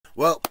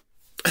Well,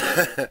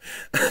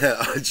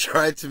 I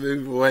tried to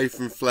move away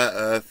from flat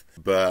earth,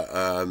 but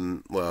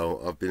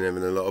well, I've been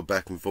having a lot of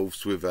back and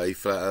forths with a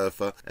flat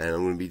earther, and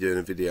I'm going to be doing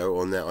a video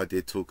on that. I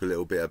did talk a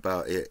little bit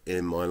about it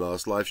in my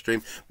last live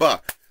stream,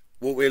 but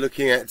what we're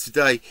looking at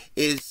today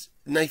is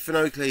Nathan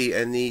Oakley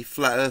and the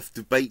flat earth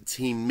debate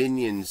team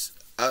minions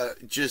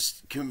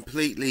just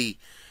completely,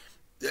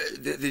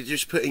 they're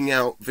just putting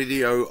out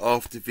video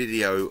after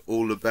video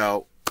all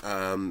about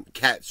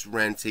Cats,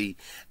 Ranty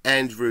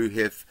and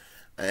Ruhif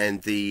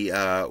and the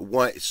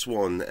white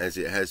swan, as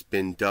it has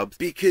been dubbed,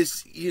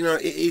 because, you know,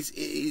 it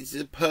is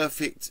a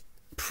perfect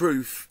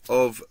proof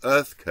of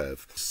earth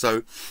curve.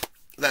 So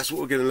that's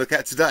what we're going to look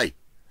at today.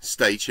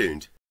 Stay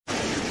tuned.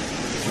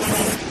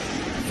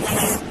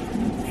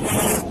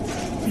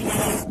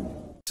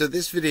 So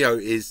this video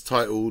is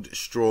titled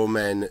Straw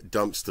Man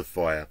Dumpster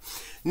Fire.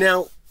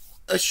 Now,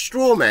 a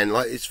straw man,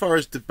 like as far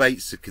as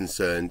debates are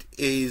concerned,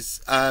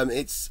 is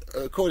it's,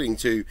 according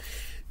to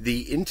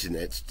the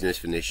internet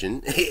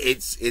definition,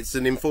 it's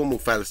an informal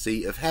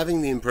fallacy of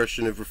having the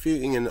impression of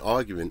refuting an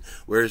argument,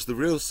 whereas the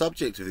real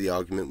subject of the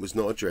argument was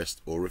not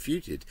addressed or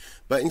refuted,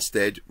 but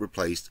instead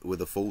replaced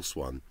with a false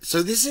one.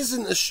 So this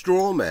isn't a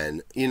straw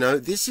man, you know,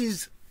 this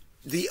is,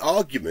 the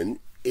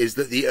argument is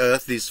that the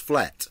earth is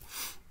flat.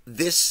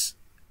 This,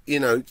 you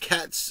know,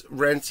 Cats,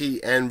 Ranty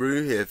and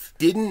Ruhif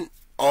didn't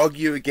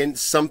argue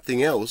against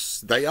something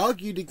else. They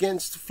argued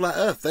against flat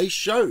earth. They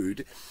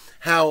showed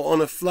how on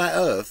a flat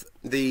earth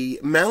the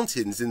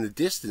mountains in the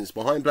distance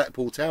behind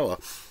Blackpool Tower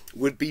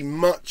would be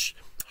much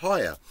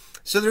higher.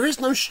 So there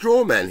is no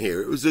straw man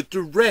here. It was a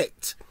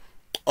direct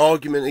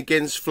argument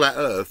against flat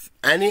earth,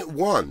 and it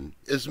won.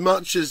 As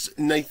much as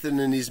Nathan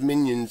and his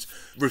minions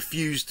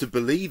refused to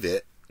believe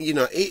it, you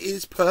know, it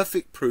is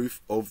perfect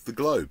proof of the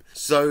globe.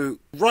 So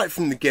right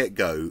from the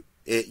get-go,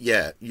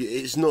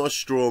 it's not a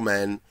straw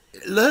man.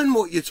 Learn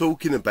what you're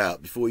talking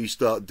about before you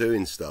start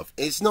doing stuff.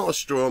 It's not a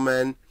straw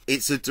man.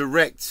 It's a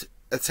direct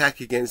attack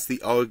against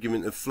the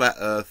argument of flat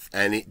earth,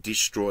 and it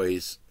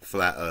destroys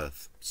flat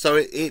earth. So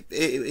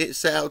it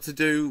set out to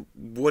do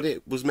what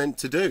it was meant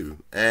to do,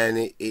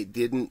 and it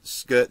didn't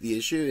skirt the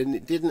issue, and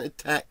it didn't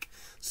attack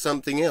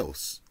something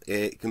else.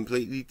 It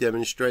completely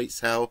demonstrates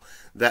how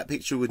that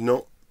picture would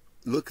not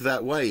look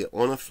that way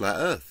on a flat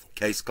earth.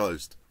 Case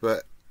closed.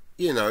 But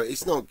you know,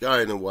 it's not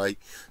going away.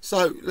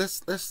 So let's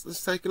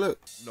take a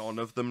look. None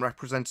of them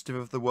representative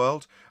of the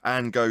world,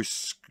 and go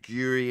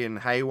skewy and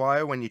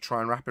haywire when you try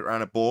and wrap it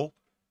around a ball.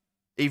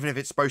 Even if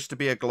it's supposed to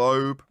be a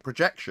globe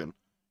projection,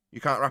 you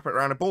can't wrap it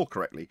around a ball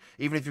correctly.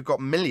 Even if you've got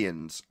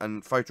millions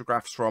and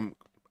photographs from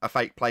a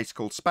fake place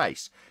called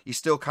space, you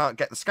still can't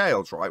get the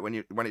scales right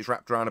when it's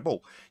wrapped around a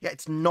ball. Yeah,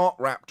 it's not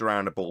wrapped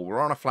around a ball. We're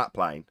on a flat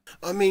plane.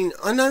 I mean,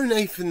 I know,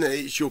 Nathan, that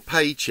it's your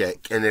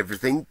paycheck and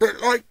everything,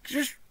 but like,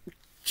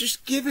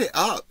 just give it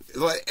up.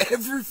 Like,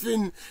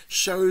 everything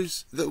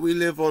shows that we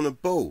live on a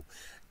ball,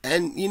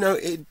 and you know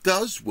it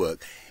does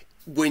work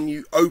when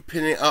you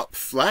open it up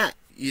flat.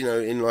 You know,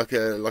 in like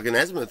an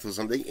azimuth or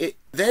something.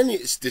 Then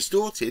it's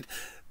distorted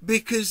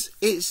because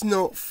it's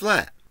not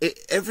flat.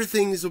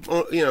 Everything is,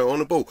 you know,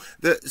 on a ball.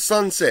 The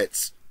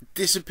sunsets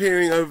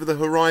disappearing over the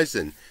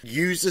horizon.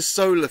 Use a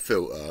solar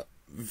filter.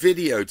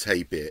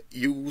 Videotape it.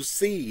 You will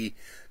see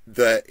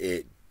that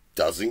it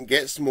doesn't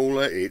get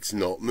smaller, it's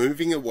not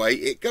moving away,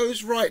 it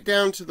goes right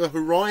down to the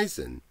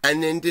horizon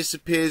and then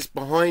disappears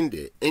behind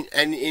it.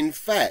 And in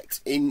fact,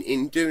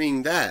 in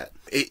doing that,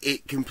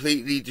 it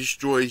completely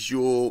destroys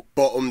your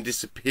bottom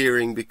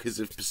disappearing because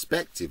of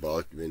perspective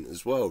argument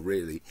as well,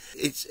 really.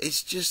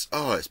 It's just,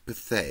 oh, it's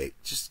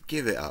pathetic. Just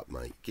give it up,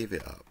 mate. Give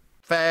it up.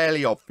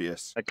 Fairly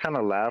obvious. I kind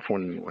of laugh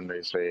when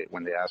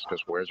they ask us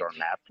where's our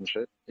map and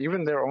shit.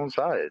 Even their own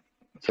side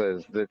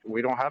says that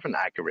we don't have an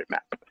accurate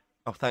map.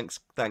 Oh, thanks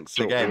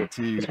again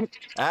to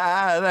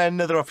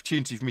another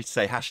opportunity for me to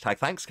say hashtag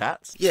thanks,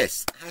 Cats.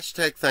 Yes,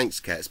 hashtag thanks,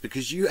 Cats,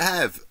 because you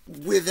have,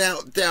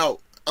 without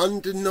doubt,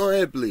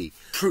 undeniably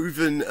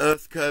proven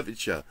earth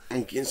curvature.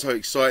 I'm getting so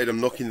excited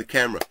I'm knocking the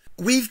camera.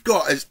 We've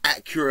got as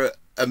accurate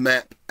a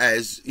map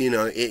as, you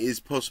know, it is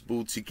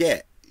possible to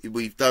get.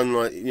 We've done,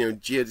 like, you know,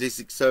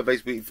 geodesic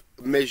surveys. We've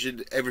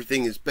measured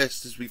everything as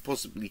best as we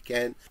possibly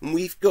can, and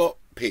we've got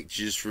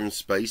pictures from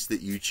space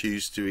that you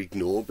choose to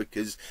ignore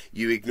because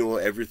you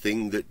ignore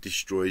everything that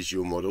destroys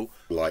your model,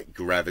 like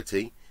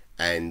gravity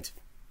and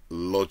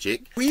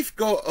logic. We've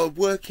got a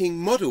working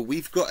model.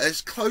 We've got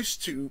as close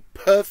to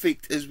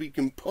perfect as we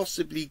can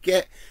possibly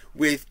get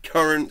with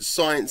current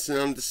science and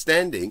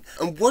understanding.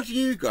 And what do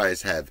you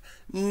guys have?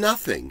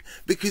 Nothing,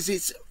 because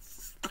it's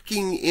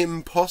fucking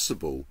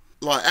impossible.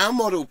 Like, our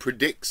model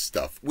predicts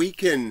stuff. We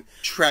can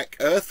track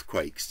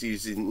earthquakes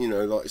using, you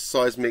know, like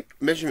seismic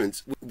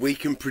measurements. We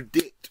can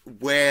predict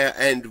where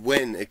and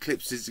when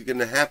eclipses are going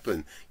to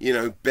happen. You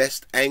know,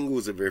 best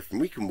angles of everything.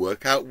 We can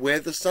work out where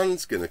the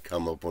sun's going to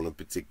come up on a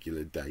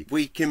particular day.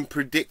 We can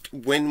predict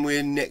when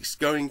we're next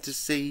going to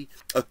see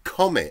a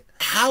comet.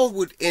 how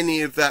would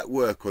any of that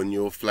work on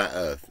your flat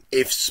Earth?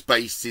 If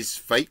space is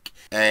fake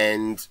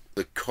and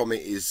the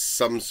comet is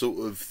some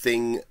sort of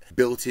thing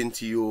built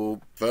into your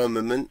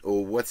firmament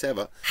or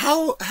whatever,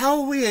 how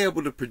are we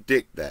able to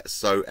predict that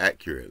so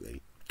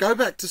accurately? Go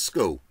back to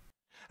school.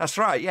 That's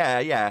right,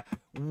 yeah.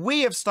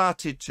 We have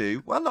started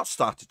to, well, not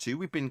started to,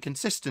 we've been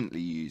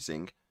consistently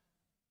using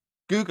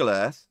Google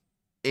Earth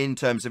in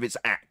terms of its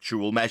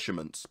actual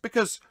measurements,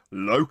 because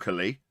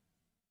locally,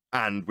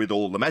 and with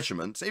all the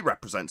measurements, it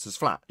represents as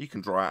flat. You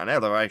can draw out an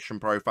elevation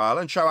profile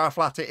and show how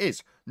flat it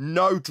is.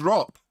 No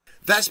drop.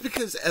 That's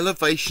because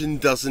elevation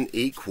doesn't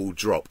equal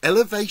drop.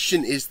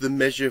 Elevation is the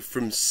measure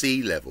from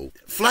sea level.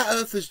 Flat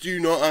earthers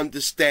do not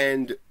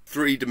understand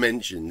 3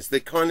 dimensions. They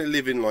kind of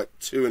live in like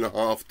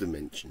 2.5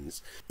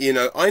 dimensions. You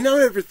know, I know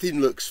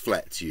everything looks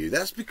flat to you.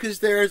 That's because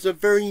there is a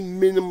very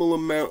minimal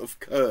amount of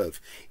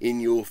curve in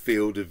your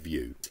field of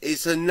view.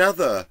 It's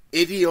another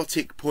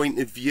idiotic point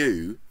of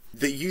view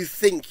that you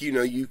think, you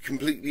know, you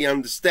completely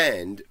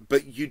understand,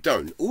 but you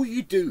don't. All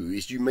you do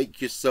is you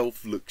make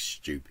yourself look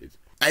stupid.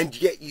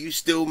 And yet you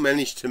still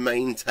manage to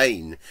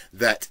maintain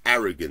that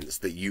arrogance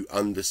that you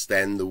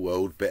understand the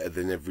world better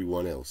than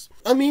everyone else.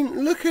 I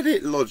mean, look at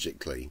it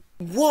logically.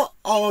 What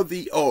are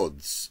the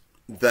odds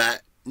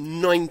that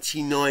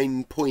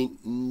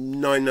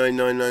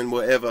 99.9999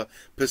 whatever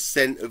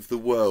 % of the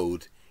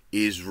world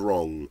is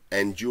wrong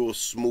and your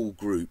small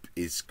group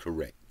is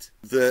correct?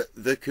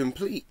 The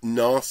complete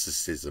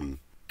narcissism.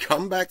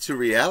 Come back to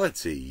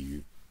reality,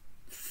 you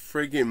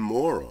friggin'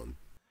 moron.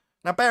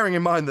 Now, bearing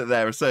in mind that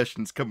their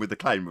assertions come with the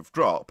claim of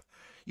drop,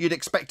 you'd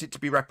expect it to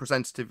be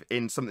representative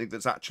in something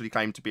that's actually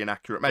claimed to be an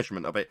accurate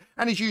measurement of it,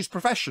 and is used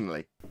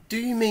professionally. Do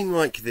you mean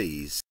like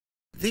these?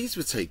 These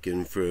were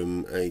taken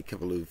from a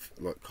couple of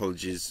like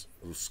colleges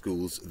or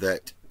schools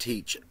that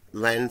teach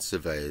land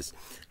surveyors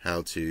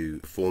how to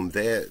perform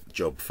their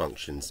job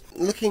functions.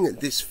 Looking at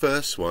this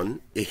first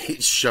one,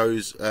 it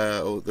shows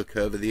the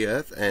curve of the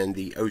Earth and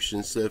the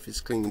ocean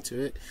surface clinging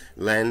to it,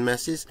 land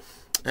masses.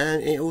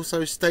 And it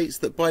also states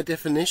that by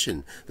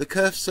definition, the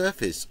curved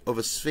surface of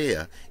a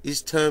sphere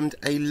is termed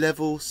a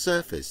level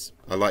surface.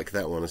 I like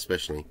that one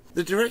especially.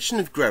 The direction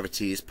of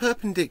gravity is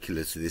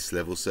perpendicular to this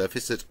level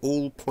surface at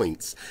all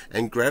points,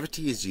 and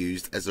gravity is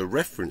used as a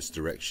reference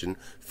direction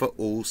for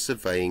all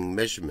surveying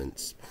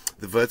measurements.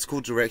 The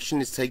vertical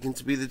direction is taken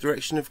to be the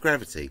direction of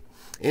gravity.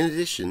 In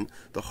addition,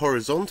 the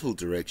horizontal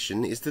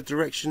direction is the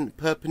direction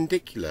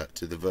perpendicular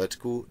to the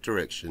vertical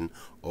direction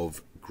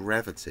of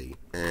gravity.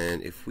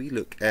 And if we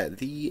look at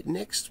the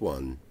next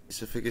one,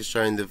 it's a figure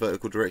showing the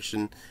vertical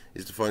direction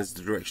is defined as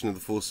the direction of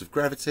the force of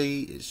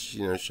gravity. It's,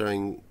 you know,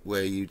 showing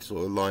where you'd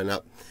sort of line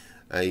up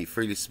a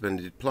freely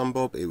suspended plumb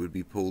bob. It would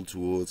be pulled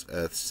towards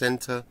Earth's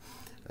center.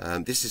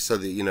 This is so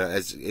that, you know,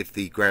 as if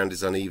the ground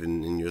is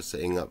uneven and you're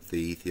setting up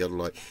the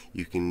theodolite,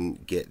 you can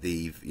get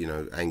the, you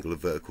know, angle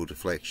of vertical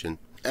deflection.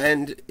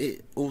 And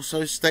it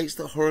also states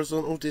that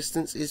horizontal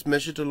distance is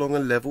measured along a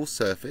level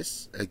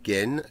surface.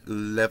 Again,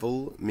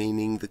 level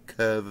meaning the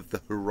curve of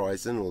the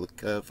horizon or the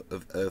curve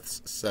of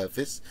Earth's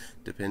surface,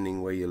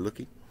 depending where you're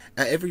looking.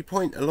 At every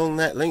point along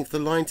that length, the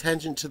line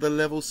tangent to the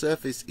level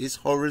surface is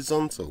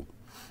horizontal.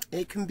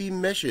 It can be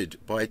measured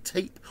by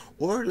tape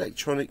or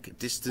electronic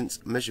distance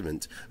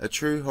measurement. A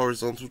true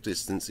horizontal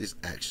distance is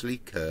actually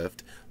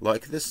curved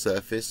like the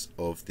surface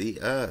of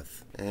the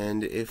Earth.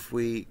 And if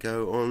we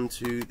go on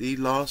to the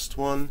last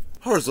one,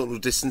 horizontal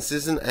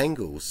distances and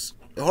angles.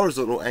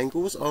 Horizontal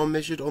angles are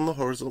measured on the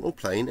horizontal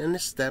plane and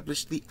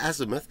establish the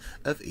azimuth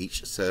of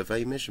each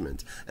survey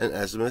measurement. An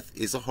azimuth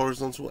is a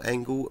horizontal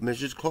angle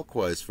measured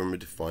clockwise from a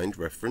defined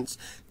reference,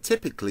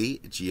 typically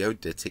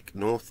geodetic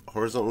north.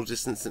 Horizontal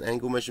distance and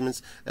angle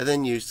measurements are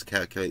then used to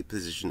calculate the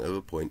position of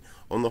a point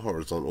on the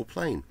horizontal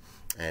plane.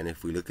 And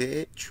if we look at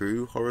it,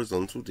 true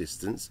horizontal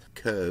distance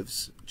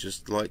curves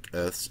just like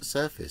Earth's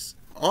surface.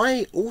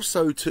 I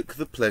also took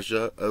the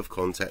pleasure of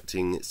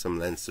contacting some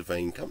land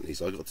surveying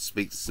companies. I got to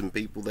speak to some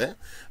people there.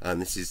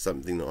 This is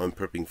something that I'm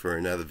prepping for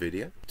another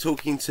video.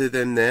 Talking to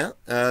them now,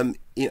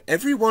 you know,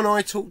 everyone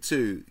I talked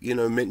to, you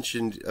know,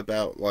 mentioned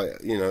about,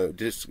 like, you know,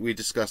 we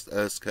discussed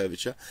Earth's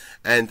curvature,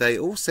 and they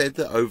all said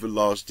that over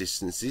large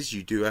distances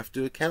you do have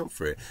to account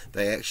for it.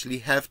 They actually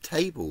have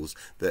tables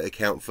that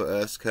account for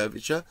Earth's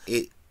curvature.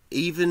 It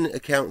even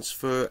accounts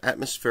for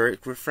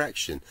atmospheric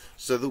refraction.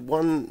 So the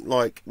one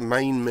like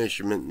main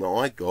measurement that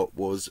I got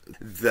was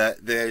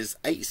that there's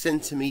 8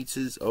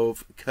 centimeters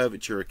of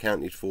curvature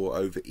accounted for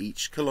over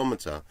each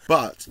kilometer,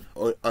 but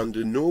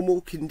under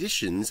normal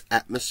conditions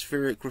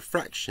atmospheric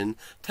refraction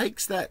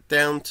takes that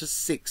down to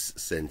 6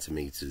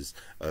 centimeters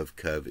of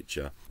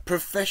curvature.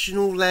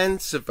 Professional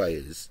land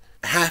surveyors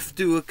have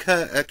to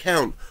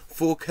account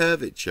for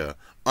curvature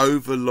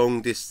over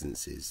long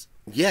distances.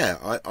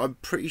 Yeah, I'm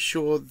pretty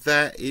sure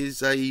that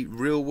is a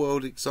real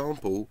world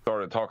example.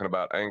 Started talking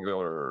about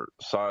angular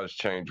size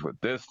change with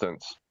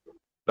distance.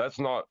 That's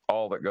not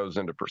all that goes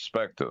into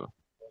perspective.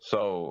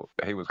 So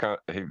he was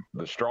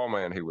the straw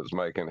man he was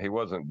making, he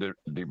wasn't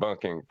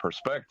debunking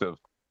perspective.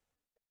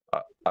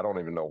 I don't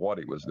even know what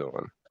he was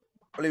doing.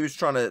 Well, he was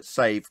trying to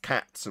save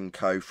cats and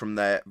co from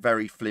their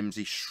very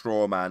flimsy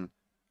straw man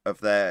of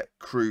their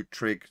crude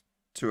trig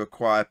to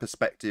acquire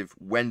perspective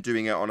when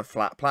doing it on a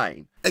flat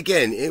plane.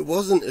 Again, it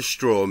wasn't a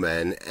straw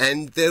man,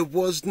 and there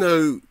was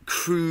no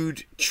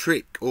crude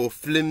trick or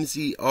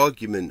flimsy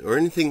argument or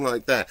anything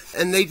like that.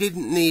 And they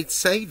didn't need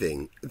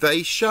saving.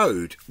 They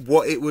showed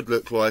what it would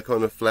look like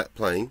on a flat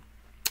plane,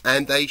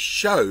 and they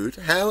showed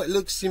how it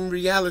looks in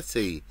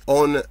reality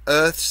on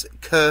Earth's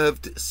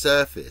curved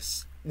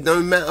surface.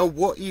 No matter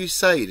what you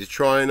say to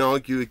try and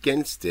argue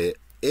against it,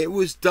 it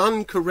was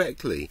done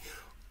correctly.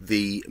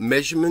 The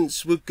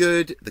measurements were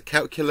good, the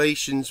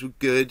calculations were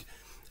good,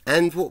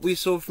 and what we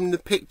saw from the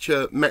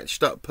picture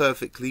matched up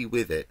perfectly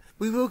with it.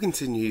 We will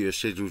continue your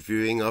scheduled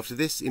viewing after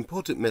this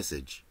important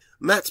message.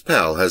 Matt's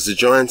pal has a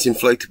giant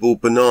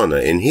inflatable banana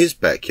in his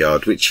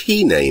backyard which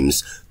he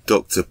names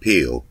Dr.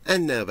 Peel.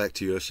 And now back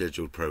to your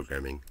scheduled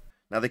programming.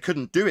 Now, they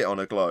couldn't do it on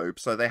a globe,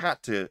 so they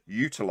had to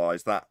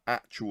utilise that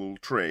actual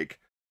trig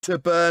to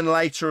burn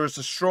later as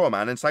a straw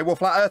man and say, well,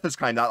 flat earthers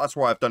claim that, that's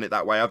why I've done it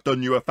that way, I've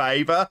done you a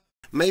favour.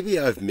 Maybe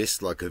I've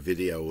missed like a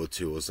video or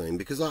two or something,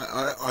 because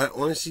I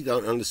honestly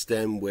don't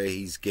understand where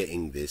he's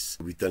getting this.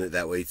 We've done it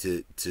that way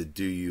to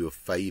do you a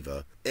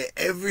favour.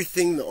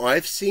 Everything that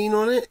I've seen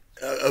on it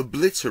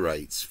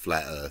obliterates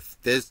flat earth.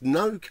 There's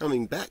no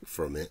coming back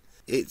from it.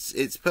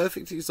 It's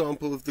perfect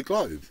example of the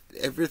globe.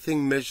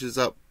 Everything measures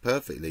up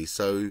perfectly.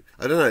 So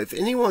I don't know if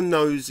anyone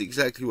knows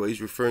exactly what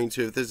he's referring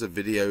to. If there's a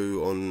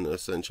video on a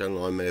certain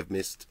channel I may have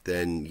missed,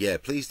 then yeah,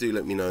 please do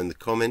let me know in the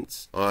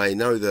comments. I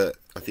know that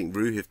I think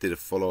Ruhif did a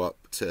follow-up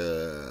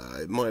to,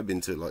 it might have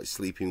been to like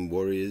Sleeping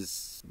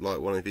Warriors, like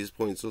one of his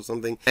points or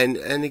something. And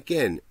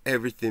again,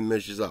 everything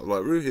measures up.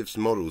 Like Ruhif's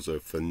models are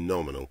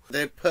phenomenal.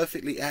 They're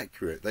perfectly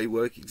accurate. They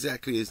work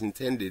exactly as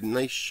intended, and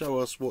they show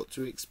us what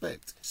to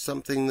expect.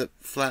 Something that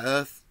Flat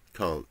Earth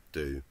can't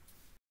do.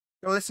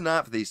 Well, listen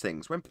out for these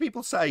things. When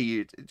people say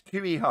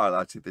QE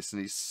highlighted this,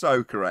 and he's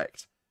so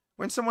correct.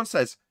 When someone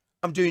says,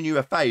 I'm doing you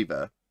a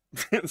favour,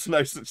 there's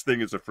no such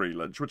thing as a free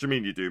lunch. What do you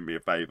mean you're doing me a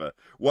favour?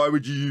 Why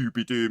would you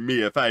be doing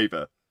me a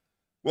favour?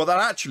 What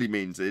that actually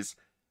means is,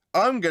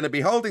 I'm going to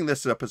be holding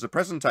this up as a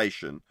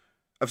presentation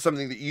of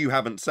something that you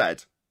haven't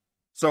said,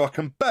 so I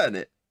can burn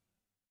it.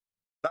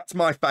 That's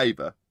my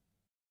favour.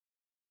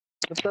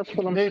 That's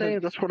what I'm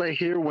saying. That's what I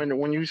hear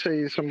when you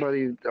say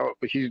somebody, oh,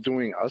 he's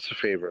doing us a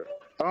favor.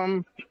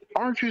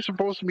 Aren't you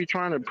supposed to be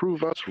trying to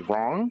prove us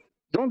wrong?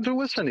 Don't do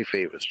us any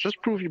favors.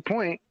 Just prove your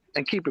point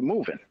and keep it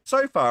moving.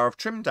 So far, I've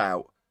trimmed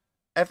out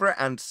Everett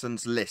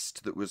Anderson's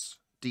list that was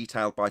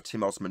detailed by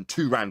Tim Osman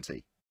to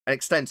Ranty, an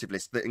extensive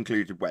list that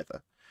included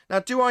weather. Now,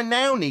 do I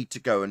now need to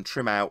go and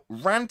trim out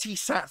Ranty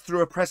sat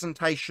through a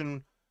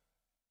presentation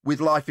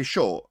with Life is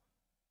Short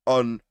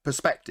on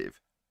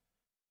perspective,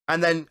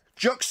 and then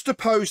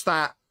juxtapose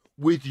that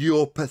with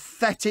your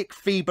pathetic,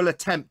 feeble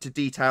attempt to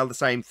detail the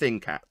same thing,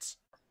 Cats?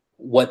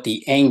 What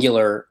the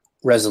angular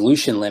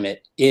resolution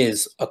limit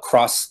is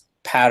across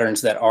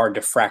patterns that are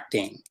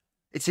diffracting.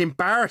 It's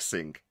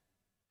embarrassing.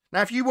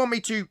 Now, if you want me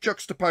to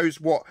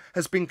juxtapose what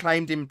has been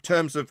claimed in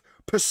terms of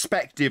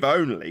perspective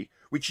only,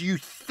 which you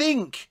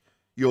think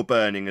you're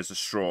burning as a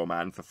straw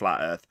man for Flat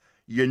Earth,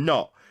 you're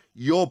not.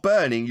 You're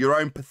burning your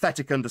own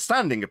pathetic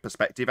understanding of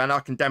perspective, and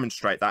I can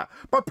demonstrate that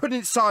by putting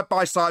it side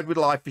by side with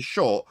Life is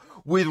Short,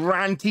 with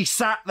Ranty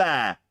sat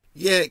there.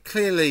 Yeah,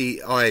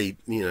 clearly I,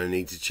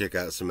 need to check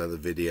out some other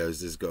videos.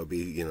 There's got to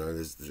be,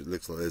 it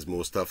looks like there's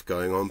more stuff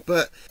going on.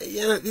 But,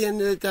 at the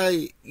end of the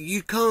day,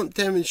 you can't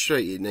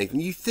demonstrate it, Nathan.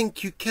 You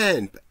think you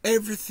can, but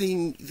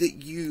everything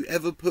that you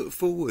ever put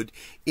forward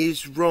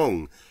is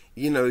wrong.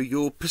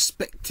 Your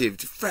perspective,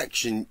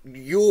 diffraction,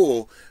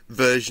 your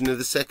version of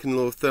the second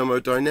law of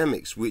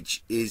thermodynamics,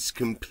 which is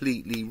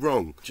completely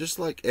wrong. Just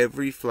like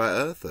every flat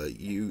earther,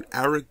 you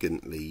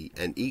arrogantly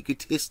and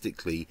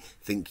egotistically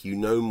think you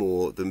know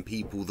more than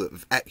people that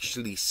have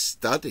actually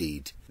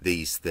studied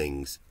these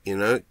things.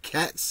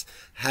 Katz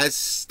has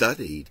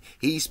studied.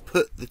 He's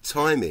put the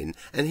time in,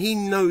 and he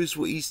knows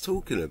what he's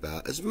talking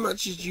about as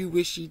much as you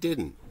wish he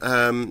didn't.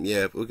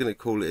 Yeah, we're going to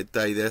call it a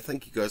day there.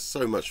 Thank you guys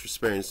so much for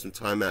sparing some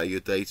time out of your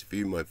day to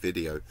view my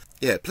video.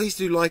 Yeah, please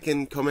do like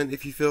and comment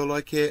if you feel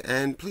like it,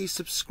 and please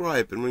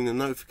subscribe and ring the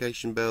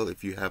notification bell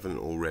if you haven't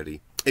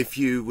already. If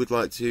you would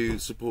like to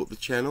support the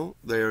channel,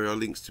 there are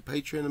links to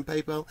Patreon and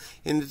PayPal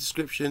in the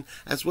description,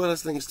 as well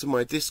as links to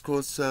my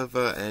Discord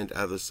server and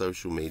other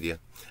social media.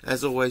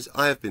 As always,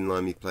 I have been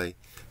LimeyPlay.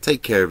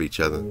 Take care of each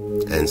other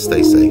and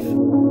stay safe.